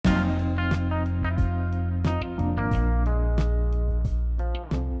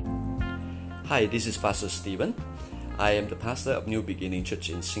Hi, this is Pastor Stephen. I am the pastor of New Beginning Church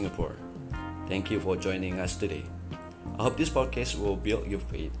in Singapore. Thank you for joining us today. I hope this podcast will build your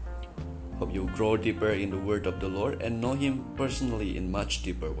faith. Hope you grow deeper in the Word of the Lord and know Him personally in much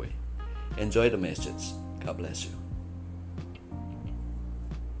deeper way. Enjoy the message. God bless you.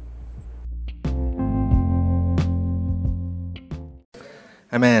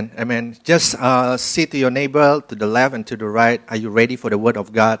 Amen. Amen. Just say to your neighbor to the left and to the right, are you ready for the word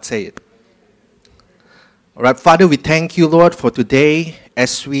of God? Say it. All right, Father, we thank you, Lord, for today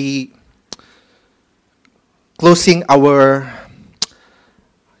as we closing our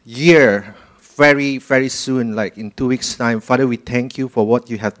year very, very soon, like in 2 weeks' time. Father, we thank you for what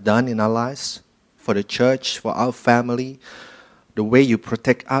you have done in our lives, for the church, for our family, the way you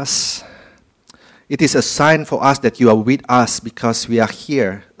protect us. It is a sign for us that you are with us because we are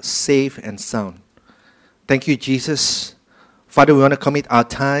here, safe and sound. Thank you, Jesus. Father, we want to commit our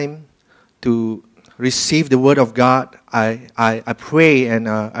time to receive the word of God. I pray and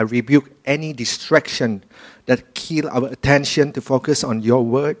I rebuke any distraction that kill our attention to focus on your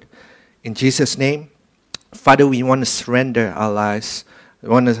word. In Jesus' name, Father, we want to surrender our lives. We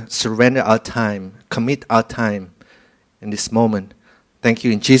want to surrender our time, commit our time in this moment. Thank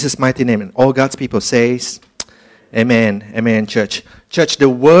you in Jesus' mighty name. And all God's people says, Amen. Amen, church. Church, the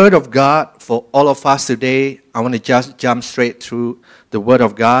word of God for all of us today, I want to just jump straight through the word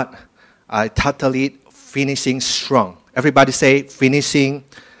of God. I titled it, Finishing Strong. Everybody say, Finishing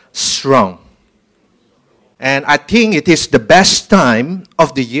Strong. And I think it is the best time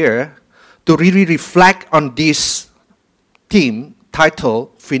of the year to really reflect on this theme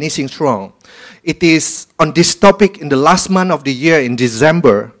titled, Finishing Strong. It is on this topic in the last month of the year in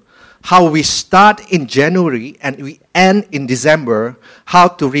December, how we start in January and we end in December, how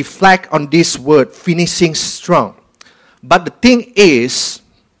to reflect on this word, finishing strong. But the thing is,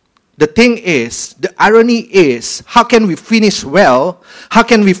 the irony is, how can we finish well? How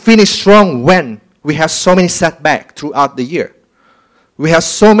can we finish strong when we have so many setbacks throughout the year? We have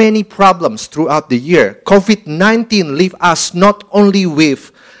so many problems throughout the year. COVID-19 leaves us not only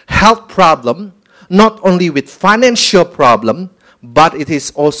with health problem, not only with financial problem, but it is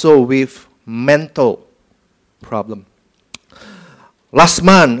also with mental problem. Last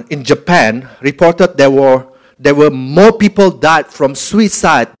month in Japan, reported there were more people died from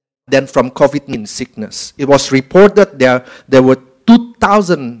suicide than from COVID-19 sickness. It was reported there were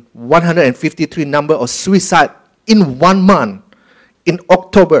 2,153 number of suicide in 1 month in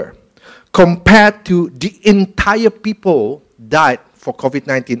October, compared to the entire people died for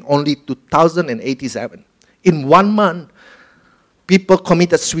COVID-19, only 2,087. In 1 month, people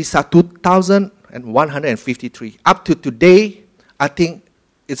committed suicide, 2,153. Up to today, I think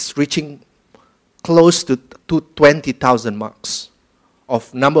it's reaching close to 20,000 marks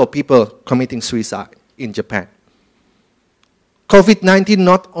of number of people committing suicide in Japan. COVID-19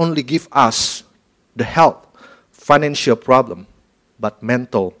 not only give us the health, financial problem, but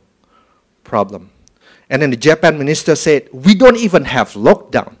mental problem. And then the Japan minister said, we don't even have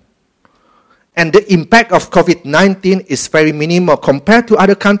lockdown. And the impact of COVID-19 is very minimal compared to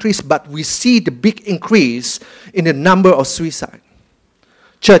other countries, but we see the big increase in the number of suicide.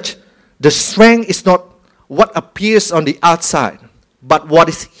 Church, the strength is not what appears on the outside, but what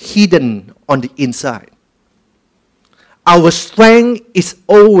is hidden on the inside. Our strength is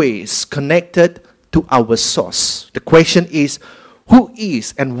always connected to our source. The question is, who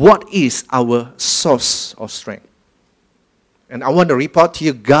is and what is our source of strength? And I want to report to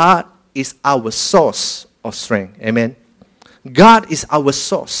you, God is our source of strength. Amen. God is our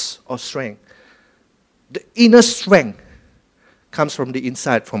source of strength. The inner strength comes from the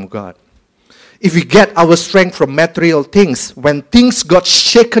inside from God. If we get our strength from material things, when things got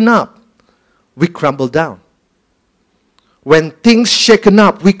shaken up, we crumble down. When things shaken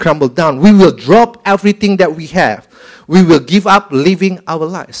up, we crumble down. We will drop everything that we have. We will give up living our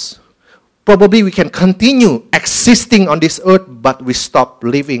lives. Probably we can continue existing on this earth, but we stop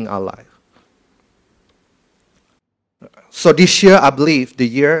living our life. So this year, I believe the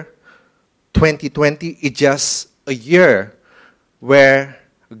year 2020 is just a year where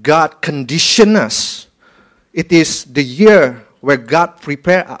God conditioned us. It is the year where God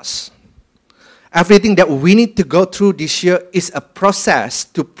prepared us. Everything that we need to go through this year is a process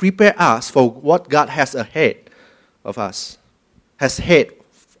to prepare us for what God has ahead of us, has ahead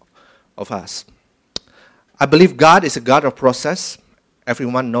of us. I believe God is a God of process.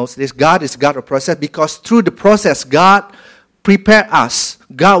 Everyone knows this. God is a God of process because through the process, God prepares us.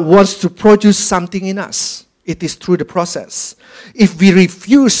 God wants to produce something in us. It is through the process. If we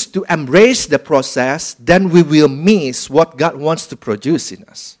refuse to embrace the process, then we will miss what God wants to produce in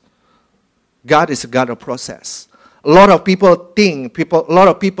us. God is a God of process. A lot of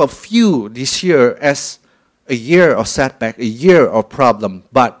people view this year as a year of setback, a year of problem.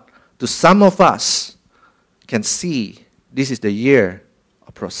 But to some of us can see this is the year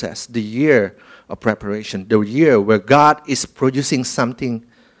of process, the year of preparation, the year where God is producing something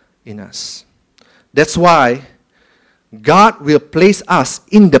in us. That's why God will place us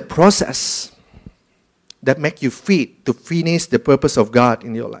in the process that make you fit to finish the purpose of God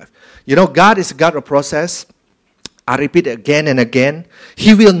in your life. You know, God is a God of process. I repeat again and again.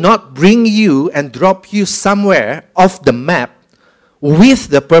 He will not bring you and drop you somewhere off the map with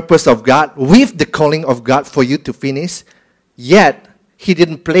the purpose of God, with the calling of God for you to finish. Yet, He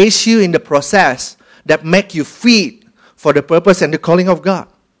didn't place you in the process that make you fit for the purpose and the calling of God.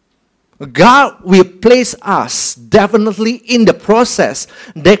 God will place us definitely in the process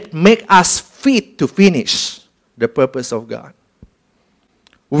that make us fit to finish the purpose of God.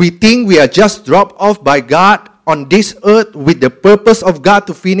 We think we are just dropped off by God on this earth with the purpose of God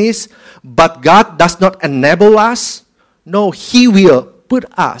to finish, but God does not enable us. No, He will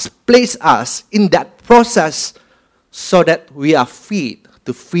place us in that process so that we are fit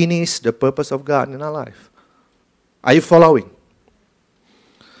to finish the purpose of God in our life. Are you following?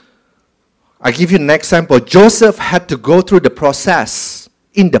 I give you an example. Joseph had to go through the process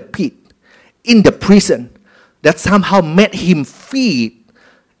in the pit, in the prison, that somehow made him fit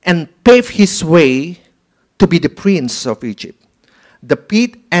and paved his way to be the prince of Egypt. The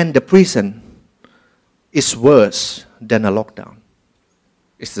pit and the prison is worse than a lockdown.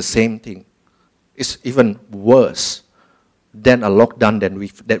 It's the same thing. It's even worse than a lockdown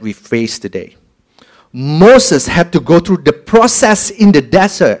that we face today. Moses had to go through the process in the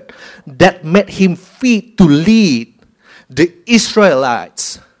desert that made him fit to lead the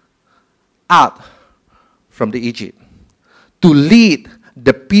Israelites out from the Egypt, to lead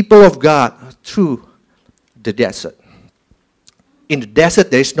the people of God through the desert. In the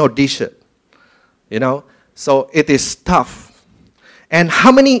desert, there is no desert, so it is tough. And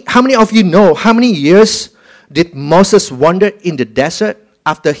how many of you know how many years did Moses wander in the desert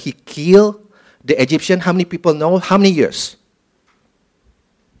after he killed the Egyptian? How many people know? How many years?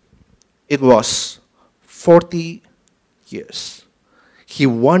 It was 40 years. He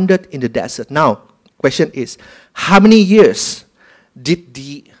wandered in the desert. Now, question is, how many years did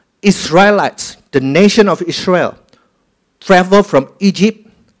the Israelites, the nation of Israel, travel from Egypt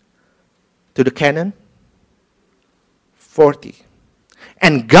to the Canaan? 40.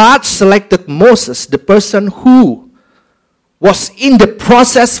 And God selected Moses, the person who was in the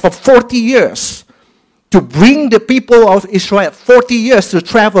process for 40 years, to bring the people of Israel 40 years to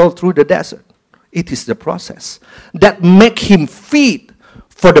travel through the desert. It is the process that make him fit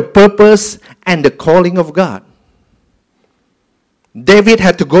for the purpose and the calling of God. David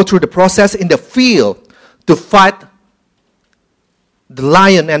had to go through the process in the field to fight the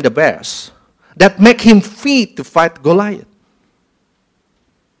lion and the bears. That make him fit to fight Goliath.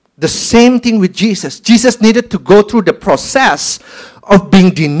 The same thing with Jesus. Jesus needed to go through the process of being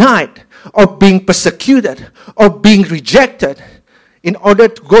denied, of being persecuted, of being rejected. In order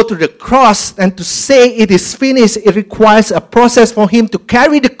to go to the cross and to say it is finished, it requires a process for him to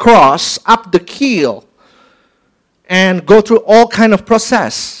carry the cross up the hill and go through all kind of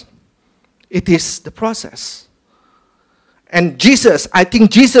process. It is the process. And Jesus, I think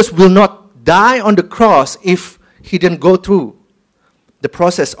Jesus will not die on the cross if he didn't go through the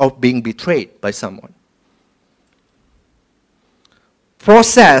process of being betrayed by someone.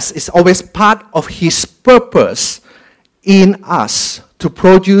 Process is always part of His purpose in us to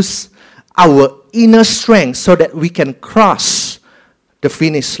produce our inner strength so that we can cross the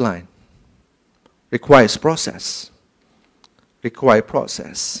finish line. Requires process. Requires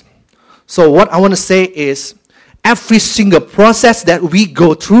process. So what I want to say is, every single process that we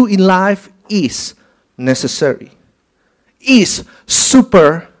go through in life is necessary. Is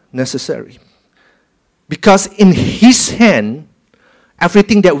super necessary. Because in His hand,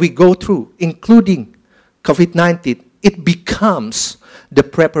 everything that we go through, including COVID-19, it becomes the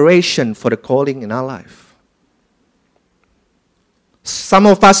preparation for the calling in our life. Some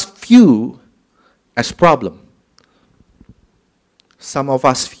of us view as problem. Some of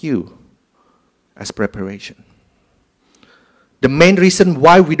us view as preparation. The main reason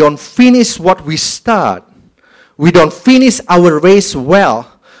why we don't finish what we start, we don't finish our race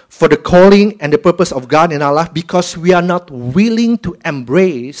well for the calling and the purpose of God in our life, because we are not willing to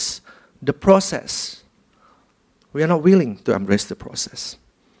embrace the process. We are not willing to embrace the process.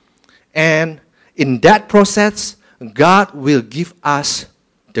 And in that process, God will give us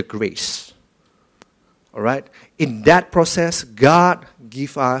the grace. All right? In that process, God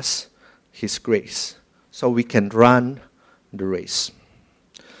gives us His grace so we can run the race.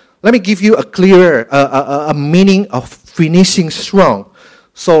 Let me give you a clearer a meaning of finishing strong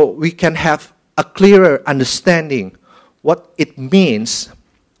so we can have a clearer understanding what it means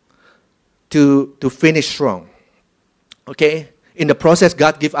to finish strong. Okay? In the process,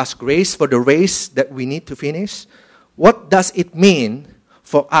 God gives us grace for the race that we need to finish. What does it mean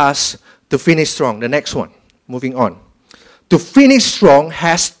for us to finish strong? The next one, moving on. To finish strong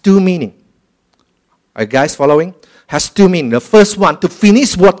has two meanings. Are you guys following? Has two meanings. The first one, to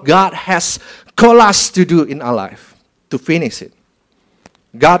finish what God has called us to do in our life. To finish it.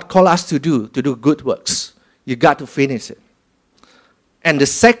 God called us to do good works. You got to finish it. And the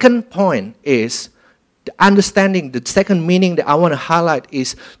second point is, the understanding, the second meaning that I want to highlight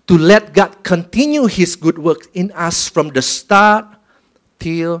is to let God continue His good work in us from the start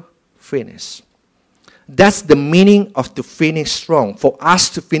till finish. That's the meaning of to finish strong, for us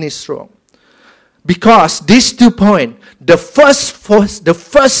to finish strong. Because these 2 points, the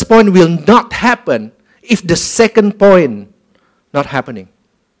first point will not happen if the second point not happening.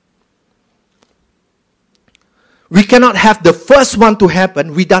 We cannot have the first one to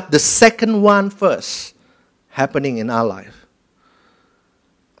happen without the second one first happening in our life.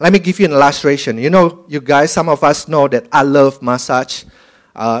 Let me give you an illustration. You know, you guys, some of us know that I love massage.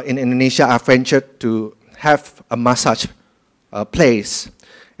 In Indonesia, I ventured to have a massage place.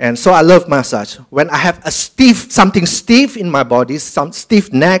 And so I love massage. When I have something stiff in my body, some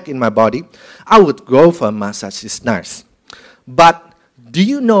stiff neck in my body, I would go for a massage. It's nice. But do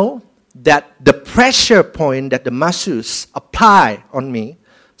you know that the pressure point that the masseuse apply on me,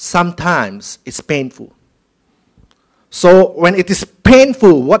 sometimes it's painful. So when it is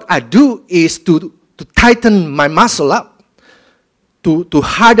painful, what I do is to tighten my muscle up, to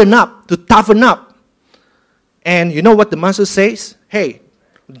harden up, to toughen up. And you know what the masseuse says? Hey,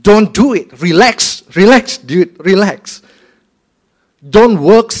 don't do it. Relax, dude, relax. Don't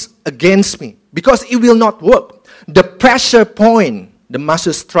work against me, because it will not work. The pressure point the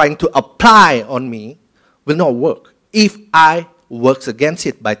masseuse trying to apply on me will not work if I work against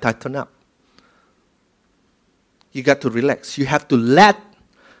it by tightening up. You got to relax. You have to let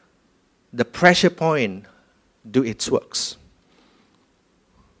the pressure point do its works.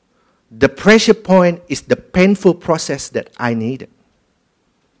 The pressure point is the painful process that I needed.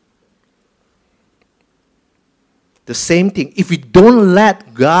 The same thing. If we don't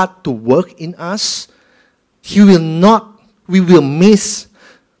let God to work in us, we will miss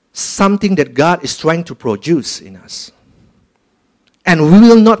something that God is trying to produce in us. And we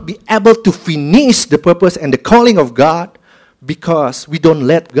will not be able to finish the purpose and the calling of God because we don't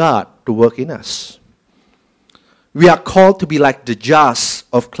let God to work in us. We are called to be like the jars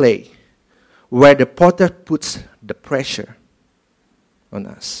of clay, where the potter puts the pressure on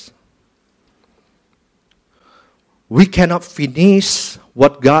us. We cannot finish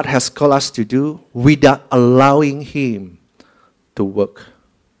what God has called us to do without allowing Him to work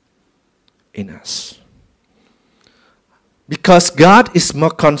in us. Because God is more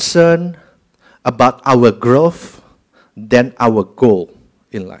concerned about our growth than our goal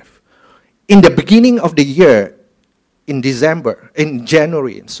in life. In the beginning of the year, in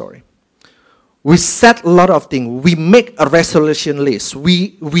January, we set a lot of things. We make a resolution list.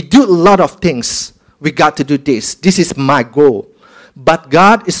 We do a lot of things. We got to do this. This is my goal. But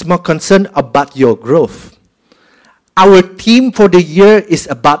God is more concerned about your growth. Our theme for the year is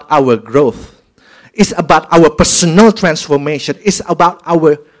about our growth. It's about our personal transformation. It's about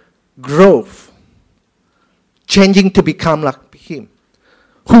our growth. Changing to become like Him.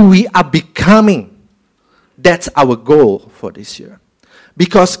 Who we are becoming. That's our goal for this year.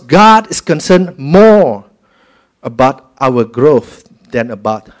 Because God is concerned more about our growth than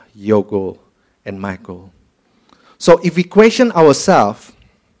about your goal and my goal. So if we question ourselves,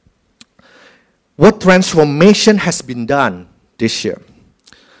 what transformation has been done this year?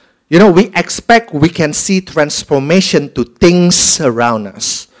 You know, we expect we can see transformation to things around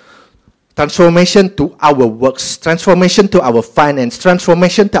us. Transformation to our works, transformation to our finance,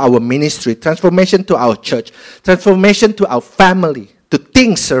 transformation to our ministry, transformation to our church, transformation to our family, to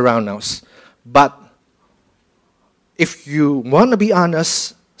things around us. But if you want to be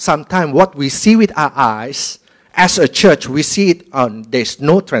honest, sometimes what we see with our eyes, as a church, we see it on, there's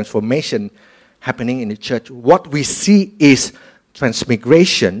no transformation happening in the church. What we see is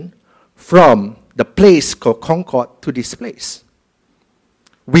transmigration from the place called Concord to this place.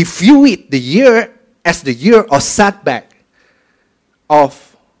 We view it the year as the year of setback.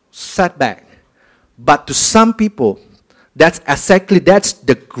 But to some people, that's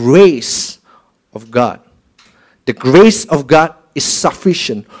the grace of God. The grace of God is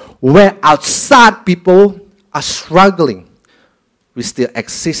sufficient. Where outside people are struggling, we're still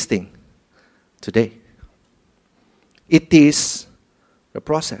existing today. It is the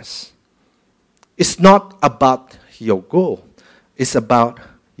process. It's not about your goal. It's about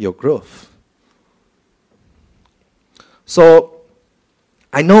your growth. So,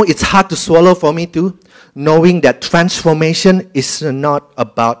 I know it's hard to swallow for me too, knowing that transformation is not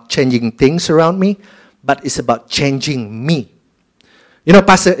about changing things around me, but it's about changing me. You know,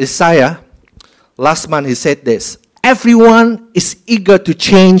 Pastor Isaiah, last month he said this, everyone is eager to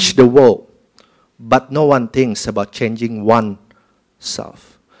change the world, but no one thinks about changing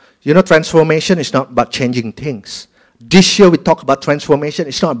oneself. You know, transformation is not about changing things. This year we talk about transformation,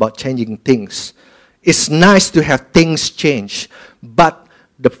 it's not about changing things. It's nice to have things change, but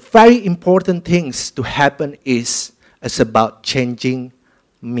the very important things to happen is about changing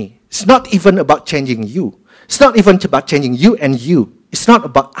me. It's not even about changing you. It's not even about changing you and you. It's not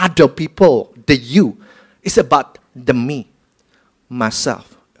about other people, the you. It's about the me,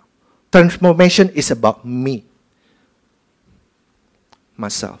 myself. Transformation is about me,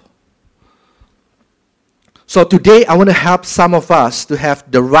 myself. So today I want to help some of us to have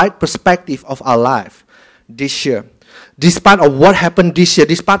the right perspective of our life this year. Despite of what happened this year,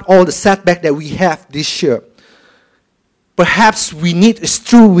 despite all the setback that we have this year, perhaps it's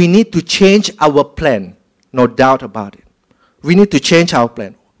true, we need to change our plan. No doubt about it. We need to change our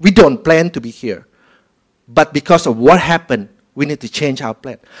plan. We don't plan to be here. But because of what happened, we need to change our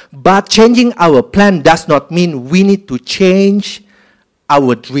plan. But changing our plan does not mean we need to change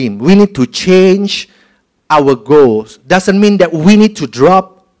our dream. We need to change our goals. Doesn't mean that we need to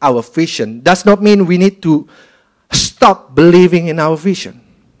drop our vision. Does not mean we need to stop believing in our vision.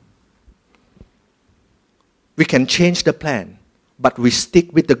 We can change the plan, but we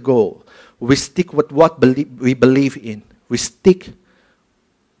stick with the goal. We stick with what we believe in. We stick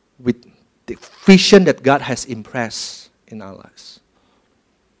with the vision that God has impressed in our lives.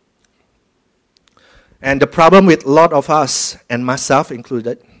 And the problem with a lot of us, and myself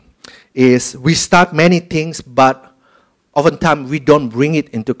included, is we start many things, but oftentimes we don't bring it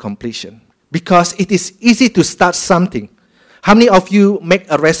into completion. Because it is easy to start something. How many of you make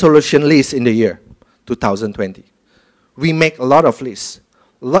a resolution list in the year 2020? We make a lot of lists.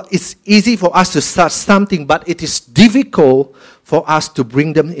 It's easy for us to start something, but it is difficult for us to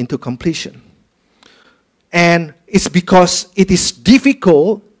bring them into completion. And it's because it is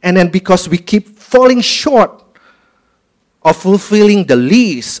difficult, and then because we keep falling short of fulfilling the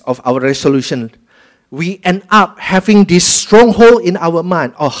list of our resolution, we end up having this stronghold in our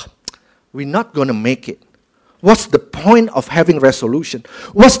mind. Oh, we're not going to make it. What's the point of having resolution?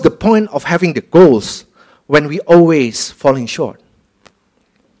 What's the point of having the goals when we always falling short?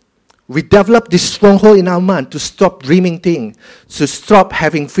 We develop this stronghold in our mind to stop dreaming things, to stop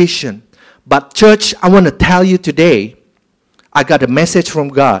having vision. But church, I want to tell you today, I got a message from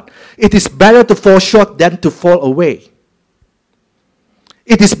God. It is better to fall short than to fall away.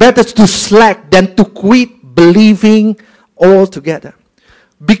 It is better to slack than to quit believing altogether.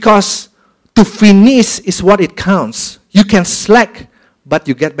 Because to finish is what it counts. You can slack, but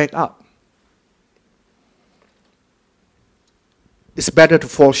you get back up. It's better to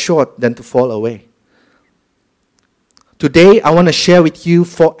fall short than to fall away. Today, I want to share with you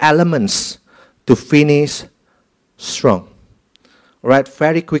 4 elements to finish strong. All right,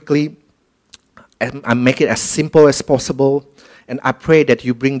 very quickly, I make it as simple as possible, and I pray that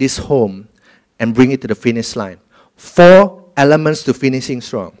you bring this home and bring it to the finish line. 4 elements to finishing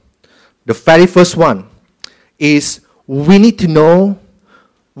strong. The very first one is we need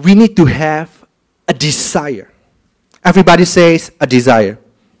to have a desire. Everybody says a desire.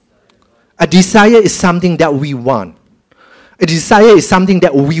 A desire is something that we want. A desire is something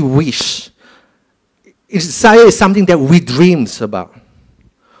that we wish. A desire is something that we dream about.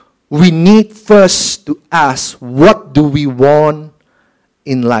 We need first to ask, what do we want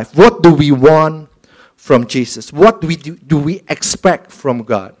in life? What do we want from Jesus? What do we expect from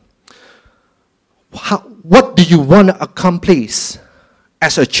God? What do you want to accomplish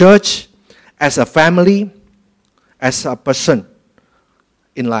as a church, as a family, as a person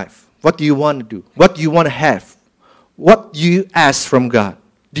in life? What do you want to do? What do you want to have? What do you ask from God?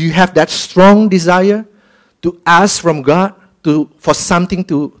 Do you have that strong desire to ask from God for something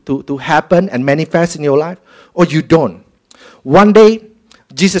to happen and manifest in your life? Or you don't? One day,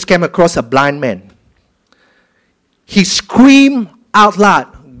 Jesus came across a blind man. He screamed out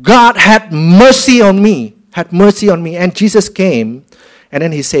loud, God had mercy on me, had mercy on me. And Jesus came, and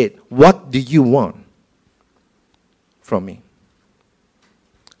then he said, what do you want from me?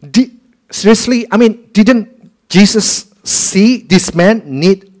 Seriously, didn't Jesus see this man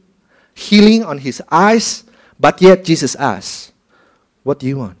need healing on his eyes, but yet Jesus asked, what do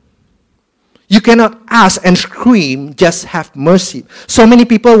you want? You cannot ask and scream, just have mercy. So many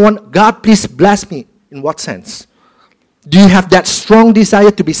people want, God, please bless me. In what sense? Do you have that strong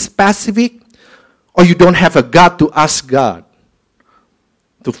desire to be specific? Or you don't have a God to ask God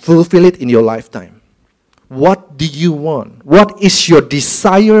to fulfill it in your lifetime? What do you want? What is your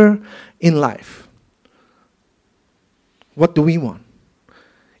desire in life? What do we want?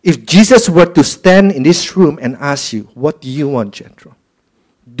 If Jesus were to stand in this room and ask you, what do you want, Jethro?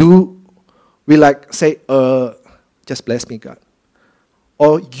 Do we say, just bless me, God?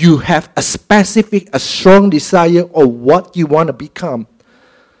 Or you have a specific, a strong desire of what you want to become.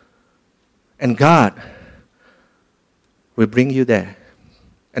 And God will bring you there.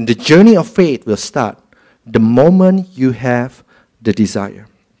 And the journey of faith will start the moment you have the desire.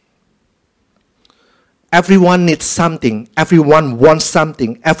 Everyone needs something. Everyone wants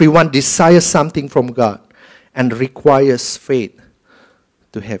something. Everyone desires something from God and requires faith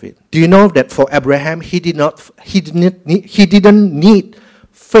to have it. Do you know that for Abraham, he didn't need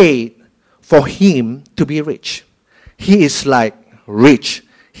faith for him to be rich. He is like rich.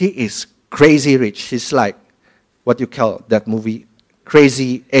 He is crazy rich. He's like what you call that movie,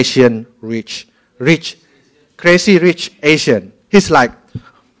 Crazy Asian Rich. Crazy Rich Asian. He's like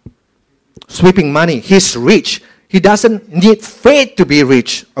sweeping money. He's rich. He doesn't need faith to be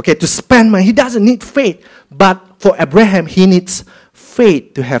rich, to spend money. He doesn't need faith. But for Abraham, he needs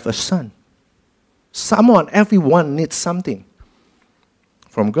faith to have a son. Everyone needs something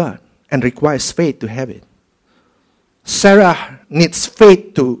from God and requires faith to have it. Sarah needs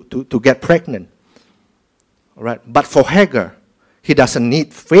faith to get pregnant. All right? But for Hagar, he doesn't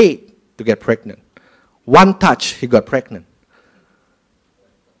need faith to get pregnant. One touch, he got pregnant.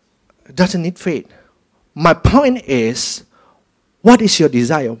 Doesn't need faith. My point is, what is your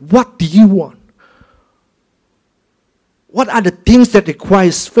desire? What do you want? What are the things that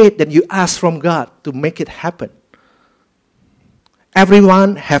requires faith that you ask from God to make it happen?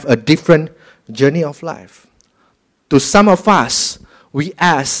 Everyone have a different journey of life. To some of us, we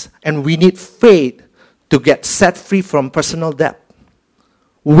ask and we need faith to get set free from personal debt.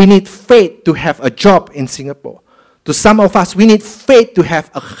 We need faith to have a job in Singapore. To some of us, we need faith to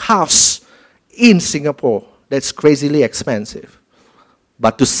have a house in Singapore that's crazily expensive.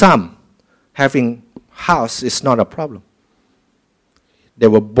 But to some, having house is not a problem. They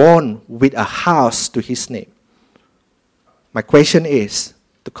were born with a house to his name. My question is,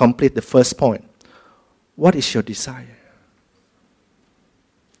 to complete the first point, what is your desire?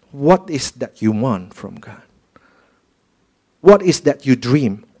 What is that you want from God? What is that you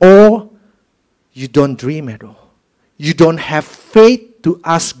dream? Or you don't dream at all. You don't have faith to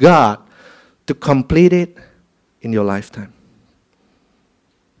ask God to complete it in your lifetime.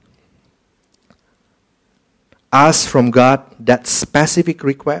 Ask from God that specific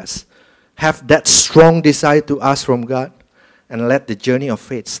request. Have that strong desire to ask from God. And let the journey of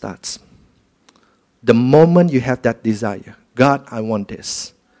faith start. The moment you have that desire, God, I want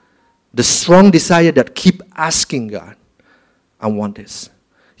this. The strong desire that keep asking God, I want this.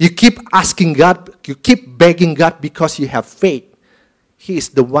 You keep asking God, you keep begging God because you have faith. He is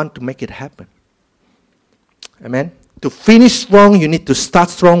the one to make it happen. Amen? To finish strong, you need to start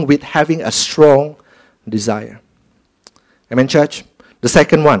strong with having a strong desire. Amen, church? The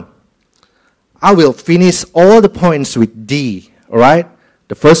second one. I will finish all the points with D, all right?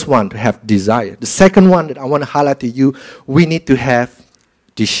 The first one, to have desire. The second one that I want to highlight to you, we need to have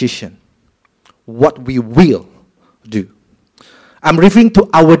decision. What we will do. I'm referring to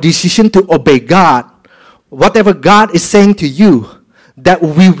our decision to obey God. Whatever God is saying to you, that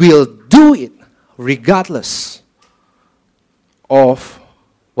we will do it regardless of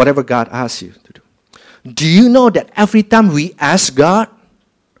whatever God asks you to do. Do you know that every time we ask God,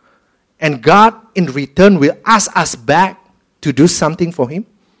 and God in return will ask us back to do something for Him?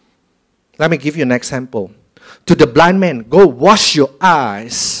 Let me give you an example. To the blind man, go wash your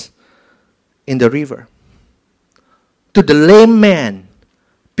eyes in the river. To the lame man,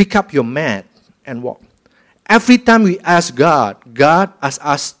 pick up your mat and walk. Every time we ask God, God asks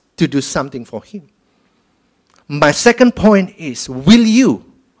us to do something for Him. My second point is, will you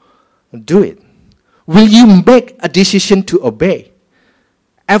do it? Will you make a decision to obey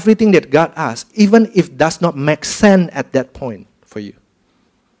everything that God asks, even if it does not make sense at that point for you?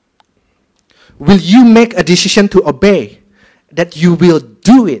 Will you make a decision to obey, that you will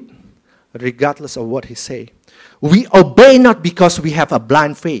do it regardless of what He says? We obey not because we have a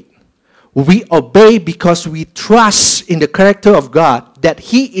blind faith. We obey because we trust in the character of God, that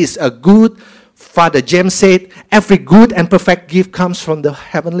He is a good Father. James said, every good and perfect gift comes from the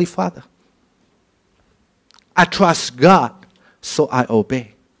Heavenly Father. I trust God, so I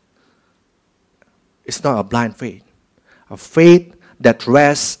obey. It's not a blind faith. A faith that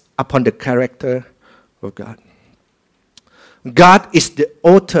rests upon the character of God. God is the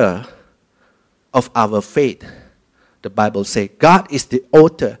author of our faith. The Bible says God is the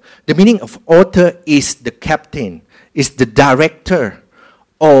author. The meaning of author is the captain, is the director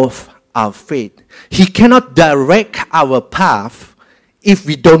of our faith. He cannot direct our path if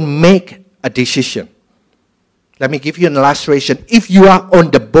we don't make a decision. Let me give you an illustration. If you are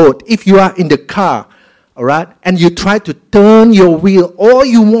on the boat, if you are in the car, all right, and you try to turn your wheel all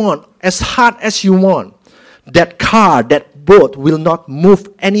you want, as hard as you want, that car, that boat will not move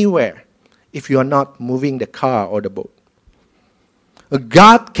anywhere if you are not moving the car or the boat.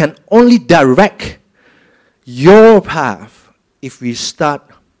 God can only direct your path if we start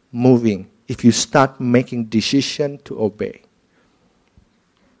moving, if you start making decision to obey.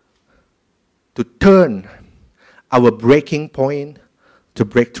 To turn our breaking point to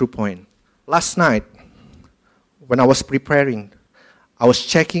breakthrough point. Last night, when I was preparing, I was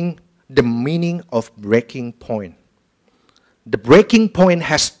checking the meaning of breaking point. The breaking point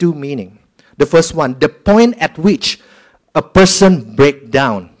has two meanings. The first one, the point at which a person breaks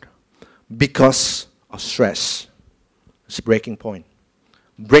down because of stress. It's breaking point.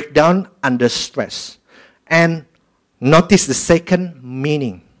 Break down under stress. And notice the second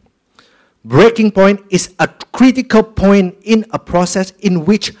meaning. Breaking point is a critical point in a process in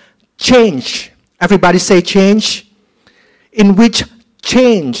which change, everybody say change, in which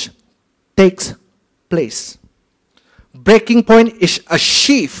change takes place. Breaking point is a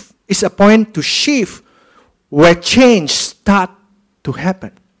shift, is a point to shift where change starts to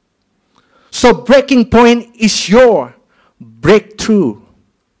happen. So breaking point is your breakthrough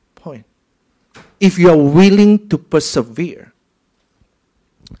point. If you are willing to persevere.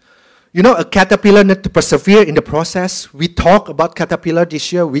 You know, a caterpillar needs to persevere in the process. We talk about caterpillar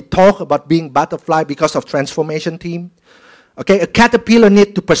this year. We talk about being butterfly because of transformation team. Okay, a caterpillar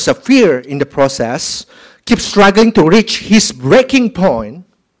needs to persevere in the process, keep struggling to reach his breaking point,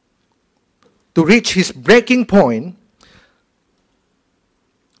 to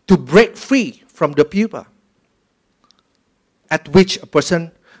break free from the pupa, at which a person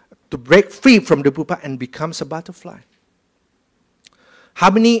to break free from the pupa and becomes a butterfly. How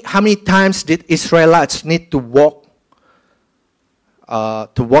many times did Israelites need to walk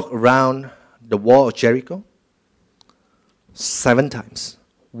around the wall of Jericho? 7 times.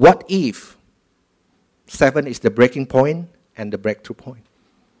 What if 7 is the breaking point and the breakthrough point?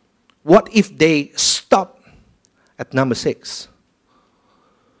 What if they stop at number 6?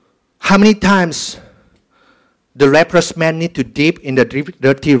 How many times the leprous man need to dip in the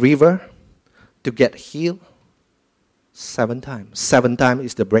dirty river to get healed? 7 times. 7 times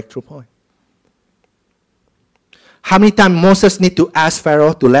is the breakthrough point. How many times Moses need to ask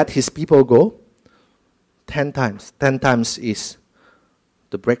Pharaoh to let his people go? 10 times. 10 times is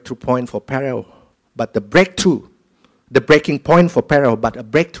the breakthrough point for Pharaoh. But the breaking point for Pharaoh, but a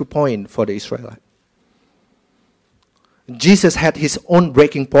breakthrough point for the Israelites. Jesus had his own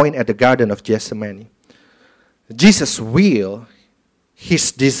breaking point at the Garden of Gethsemane. Jesus' will,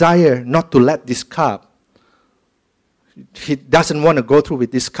 his desire not to let this cup, he doesn't want to go through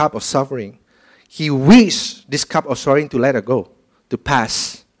with this cup of suffering. He wished this cup of suffering to let it go, to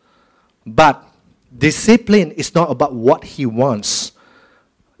pass. But discipline is not about what he wants.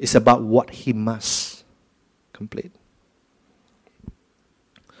 It's about what he must complete.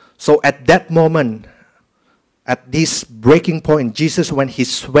 So at that moment, at this breaking point, Jesus, when he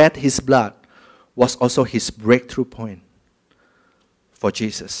sweat his blood, was also his breakthrough point for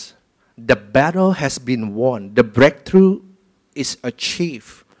Jesus. The battle has been won. The breakthrough is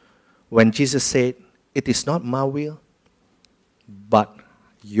achieved when Jesus said, "It is not my will, but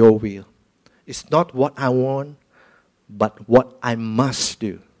your will. It's not what I want, but what I must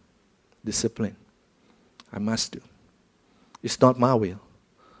do." Discipline. I must do. It's not my will.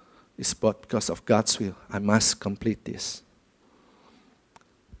 It's but because of God's will. I must complete this.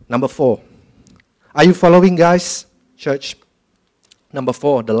 Number 4. Are you following, guys? Church. Number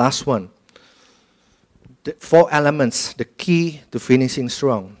 4, the last one. The 4 elements, the key to finishing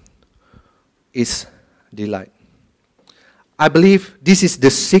strong is delight. I believe this is the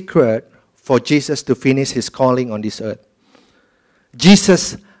secret for Jesus to finish his calling on this earth.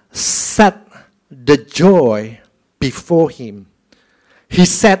 Jesus set the joy before him. He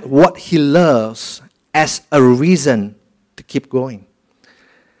set what he loves as a reason to keep going.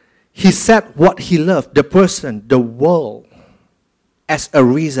 He set what he loved, the person, the world, as a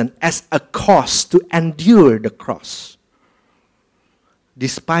reason, as a cause to endure the cross.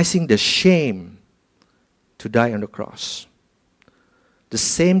 Despising the shame to die on the cross. The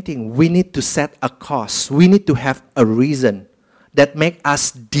same thing, we need to set a cause. We need to have a reason that make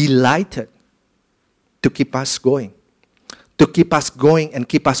us delighted to keep us going. To keep us going and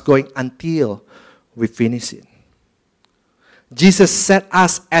keep us going until we finish it. Jesus set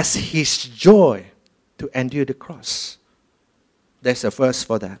us as His joy to endure the cross. There's a verse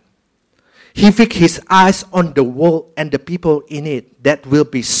for that. He fixed His eyes on the world and the people in it that will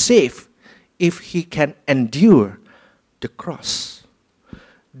be saved if He can endure the cross.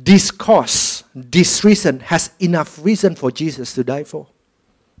 This cause, this reason has enough reason for Jesus to die for.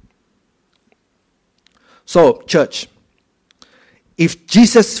 So, church, if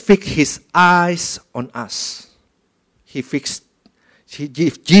Jesus fixed His eyes on us,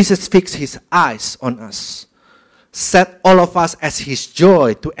 if Jesus fixed His eyes on us, set all of us as His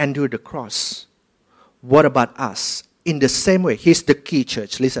joy to endure the cross, what about us? In the same way, here's the key,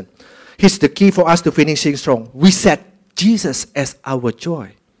 church. Listen. Here's the key for us to finishing strong. We set Jesus as our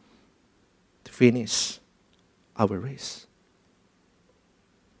joy to finish our race.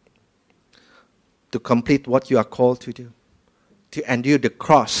 To complete what you are called to do. To endure the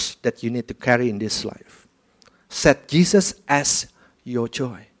cross that you need to carry in this life. Set Jesus as your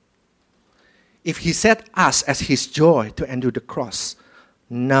joy. If He set us as His joy to endure the cross,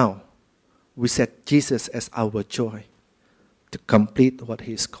 now we set Jesus as our joy to complete what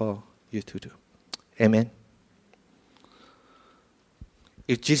He's called you to do. Amen.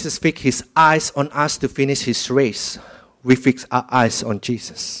 If Jesus fixed His eyes on us to finish His race, we fix our eyes on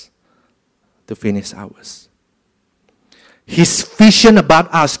Jesus to finish ours. His vision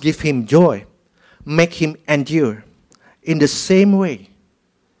about us give Him joy, make Him endure. In the same way,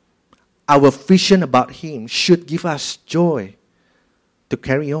 our vision about Him should give us joy to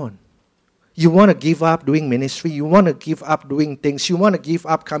carry on. You want to give up doing ministry, you want to give up doing things, you want to give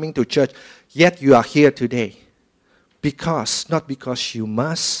up coming to church, yet you are here today. Not because you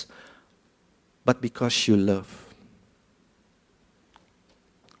must, but because you love.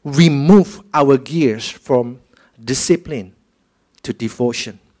 Remove our gears from discipline to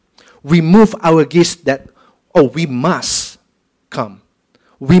devotion. Remove our gears that, we must come.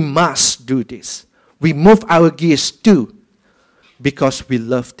 We must do this. Remove our gears too, because we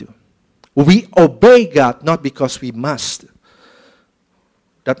love to. We obey God not because we must.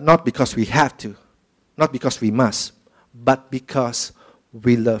 Not because we have to. Not because we must. But because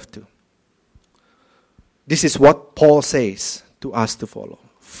we love to. This is what Paul says to us to follow.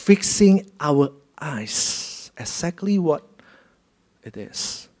 Fixing our eyes. Exactly what it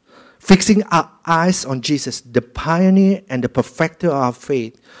is. Fixing our eyes on Jesus, the pioneer and the perfecter of our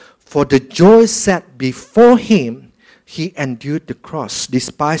faith. For the joy set before Him, He endured the cross,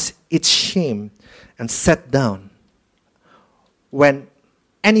 despised its shame, and sat down. When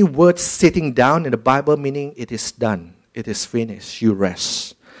any word sitting down in the Bible, meaning it is done, it is finished, you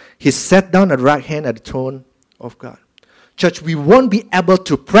rest. He sat down at the right hand at the throne of God. Church, we won't be able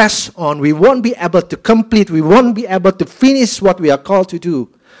to press on, we won't be able to complete, we won't be able to finish what we are called to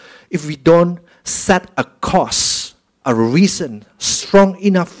do if we don't set a cause, a reason, strong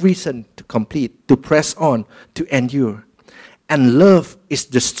enough reason to complete, to press on, to endure. And love is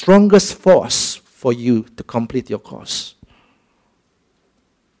the strongest force for you to complete your cause.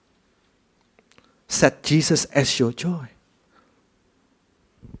 Set Jesus as your joy.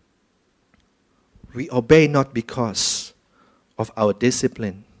 We obey not because of our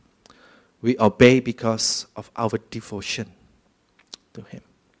discipline. We obey because of our devotion to Him.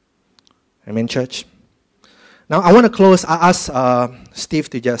 Amen, church? Now, I want to close. I asked Steve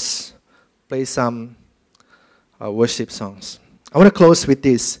to just play some worship songs. I want to close with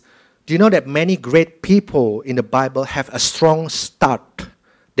this. Do you know that many great people in the Bible have a strong start?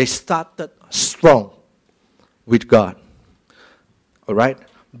 They started strong with God. All right?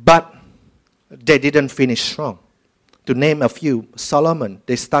 But they didn't finish strong. To name a few, Solomon,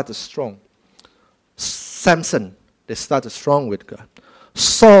 they started strong. Samson, they started strong with God.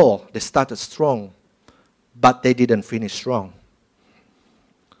 Saul, they started strong, but they didn't finish strong.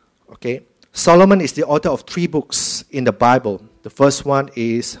 Okay? Solomon is the author of 3 books in the Bible. The first one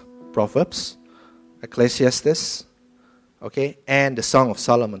is Proverbs, Ecclesiastes, okay, and the Song of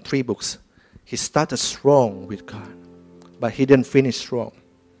Solomon, 3 books. He started strong with God, but he didn't finish strong.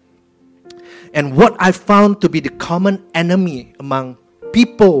 And what I found to be the common enemy among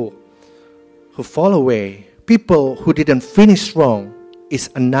people who fall away, people who didn't finish strong, is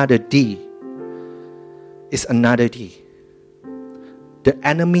another D. Is another D. The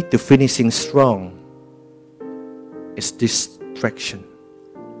enemy to finishing strong is distraction.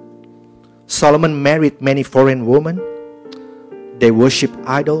 Solomon married many foreign women. They worship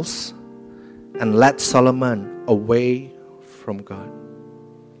idols and led Solomon away from God.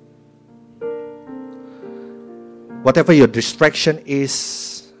 Whatever your distraction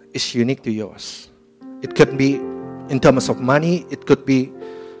is unique to yours. It could be in terms of money. It could be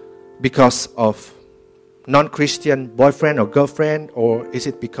because of non-Christian boyfriend or girlfriend, or is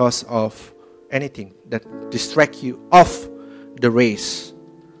it because of anything that distracts you off the race?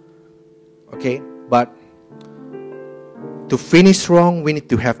 Okay, but to finish strong, we need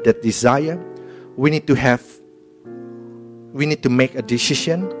to have that desire. We need to make a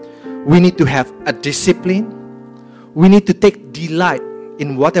decision. We need to have a discipline. We need to take delight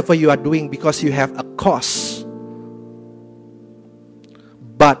in whatever you are doing because you have a cause.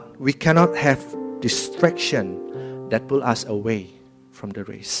 But we cannot have distraction that pull us away from the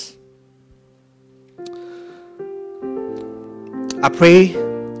race. I pray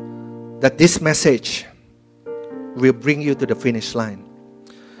that this message will bring you to the finish line.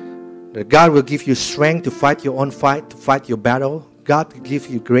 That God will give you strength to fight your own fight, to fight your battle. God will give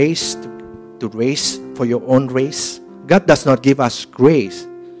you grace to race for your own race. God does not give us grace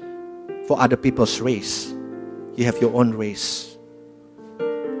for other people's race. You have your own race.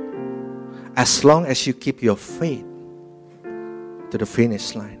 As long as you keep your faith to the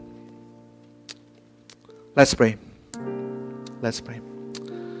finish line. Let's pray. Let's pray.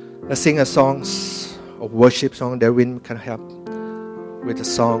 Let's sing a songs of worship song. Darwin can help with the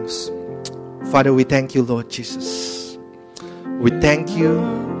songs. Father, we thank you, Lord Jesus. We thank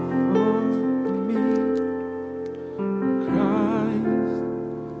you.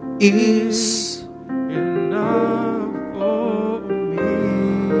 Is enough for me.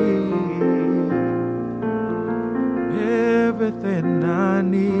 Everything I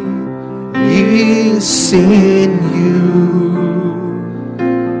need is in you.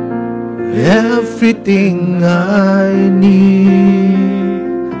 Everything I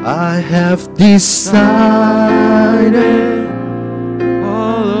need, I have decided.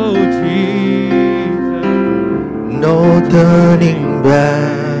 Follow Jesus. No turning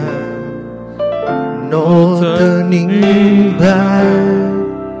back. No turning back.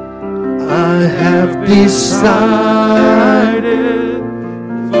 I have decided.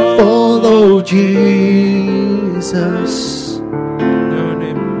 Follow Jesus.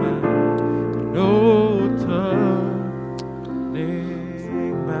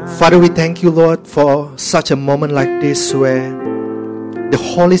 Father, we thank you, Lord, for such a moment like this where the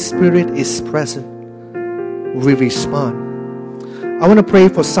Holy Spirit is present. We respond. I want to pray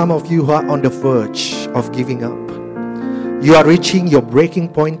for some of you who are on the verge of giving up. You are reaching your breaking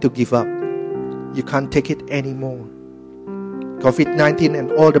point to give up. You can't take it anymore. COVID-19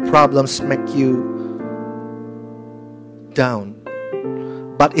 and all the problems make you down.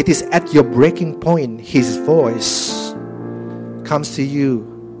 But it is at your breaking point His voice comes to you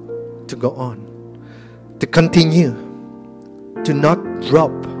to go on, to continue, to not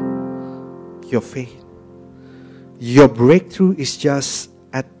drop your faith. Your breakthrough is just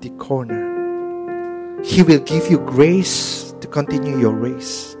at the corner. He will give you grace to continue your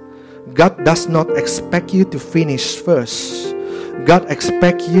race. God does not expect you to finish first. God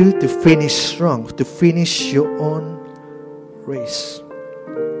expects you to finish strong, to finish your own race.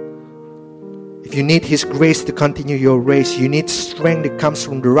 If you need His grace to continue your race, you need strength that comes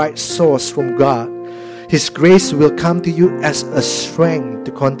from the right source, from God. His grace will come to you as a strength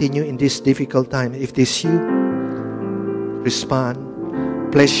to continue in this difficult time. If this is you, respond.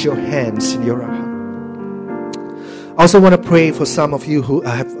 Place your hands in your heart. I also want to pray for some of you who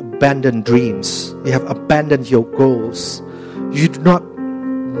have abandoned dreams. You have abandoned your goals. You do not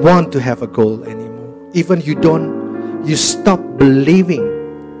want to have a goal anymore. Even you stop believing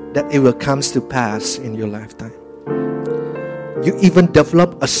that it will come to pass in your lifetime. You even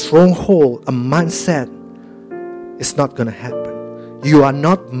develop a stronghold, a mindset. It's not going to happen. You are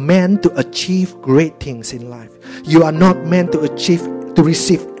not meant to achieve great things in life. You are not meant to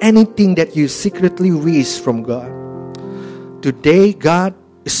receive anything that you secretly wish from God. Today, God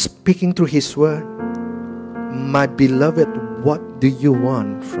is speaking through His word. My beloved, what do you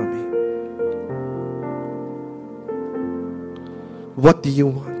want from me? What do you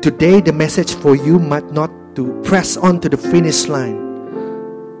want? Today, the message for you might not to press on to the finish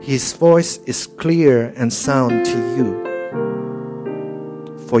line. His voice is clear and sound to you.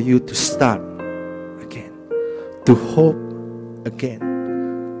 For you to start again, to hope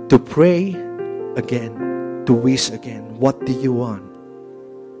again, to pray again, to wish again. What do you want?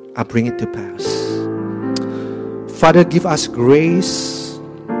 I bring it to pass. Father, give us grace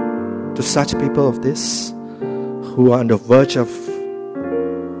to such people of this who are on the verge of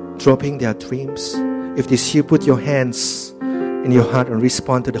dropping their dreams. If this here, put your hands in your heart and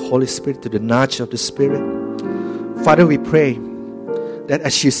respond to the Holy Spirit, to the nudge of the Spirit. Father, we pray that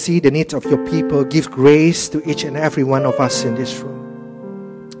as you see the needs of your people, give grace to each and every one of us in this room.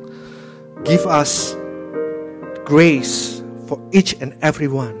 Give us grace for each and every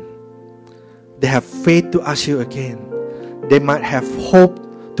one. They have faith to ask you again. They might have hope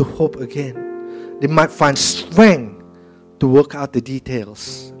to hope again. They might find strength to work out the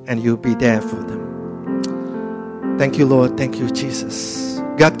details, and you'll be there for them. Thank you, Lord. Thank you, Jesus.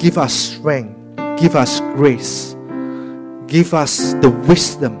 God, give us strength. Give us grace. Give us the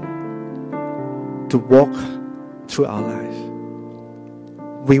wisdom to walk through our life.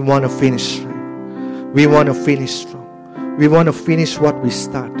 We want to finish strong. We want to finish strong. We want to finish what we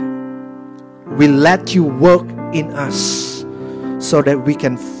started. We let you work in us so that we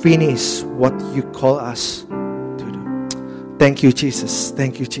can finish what you call us to do. Thank you, Jesus.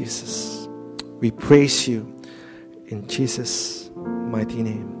 Thank you, Jesus. We praise you in Jesus' mighty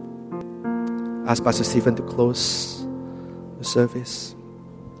name. Ask Pastor Stephen to close the service.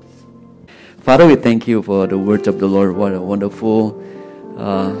 Father, we thank you for the words of the Lord. What a wonderful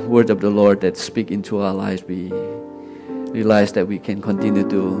word of the Lord that speak into our lives. We realize that we can continue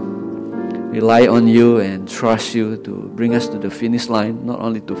to rely on you and trust you to bring us to the finish line, not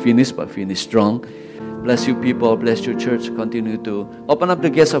only to finish, but finish strong. Bless you people, bless your church. Continue to open up the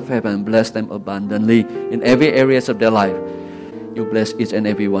gates of heaven, bless them abundantly in every areas of their life. You bless each and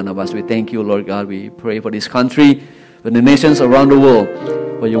every one of us. We thank you, Lord God. We pray for this country, for the nations around the world,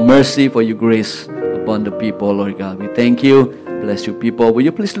 for your mercy, for your grace upon the people, Lord God. We thank you. Bless you people. Will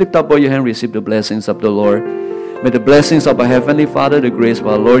you please lift up all your hand, receive the blessings of the Lord. May the blessings of our Heavenly Father, the grace of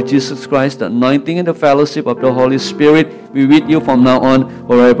our Lord Jesus Christ, the anointing and the fellowship of the Holy Spirit be with you from now on,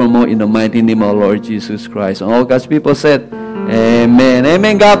 forevermore, in the mighty name of our Lord Jesus Christ. And all God's people said, Amen.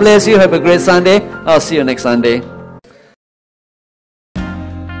 Amen. God bless you. Have a great Sunday. I'll see you next Sunday.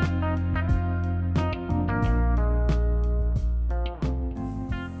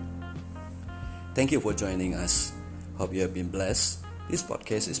 Thank you for joining us. Hope you have been blessed. This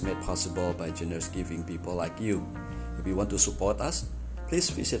podcast is made possible by generous giving people like you. If you want to support us, please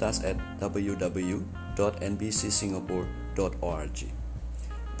visit us at www.nbcsingapore.org.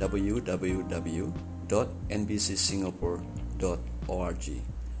 www.nbcsingapore.org.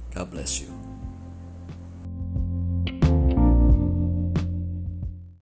 God bless you.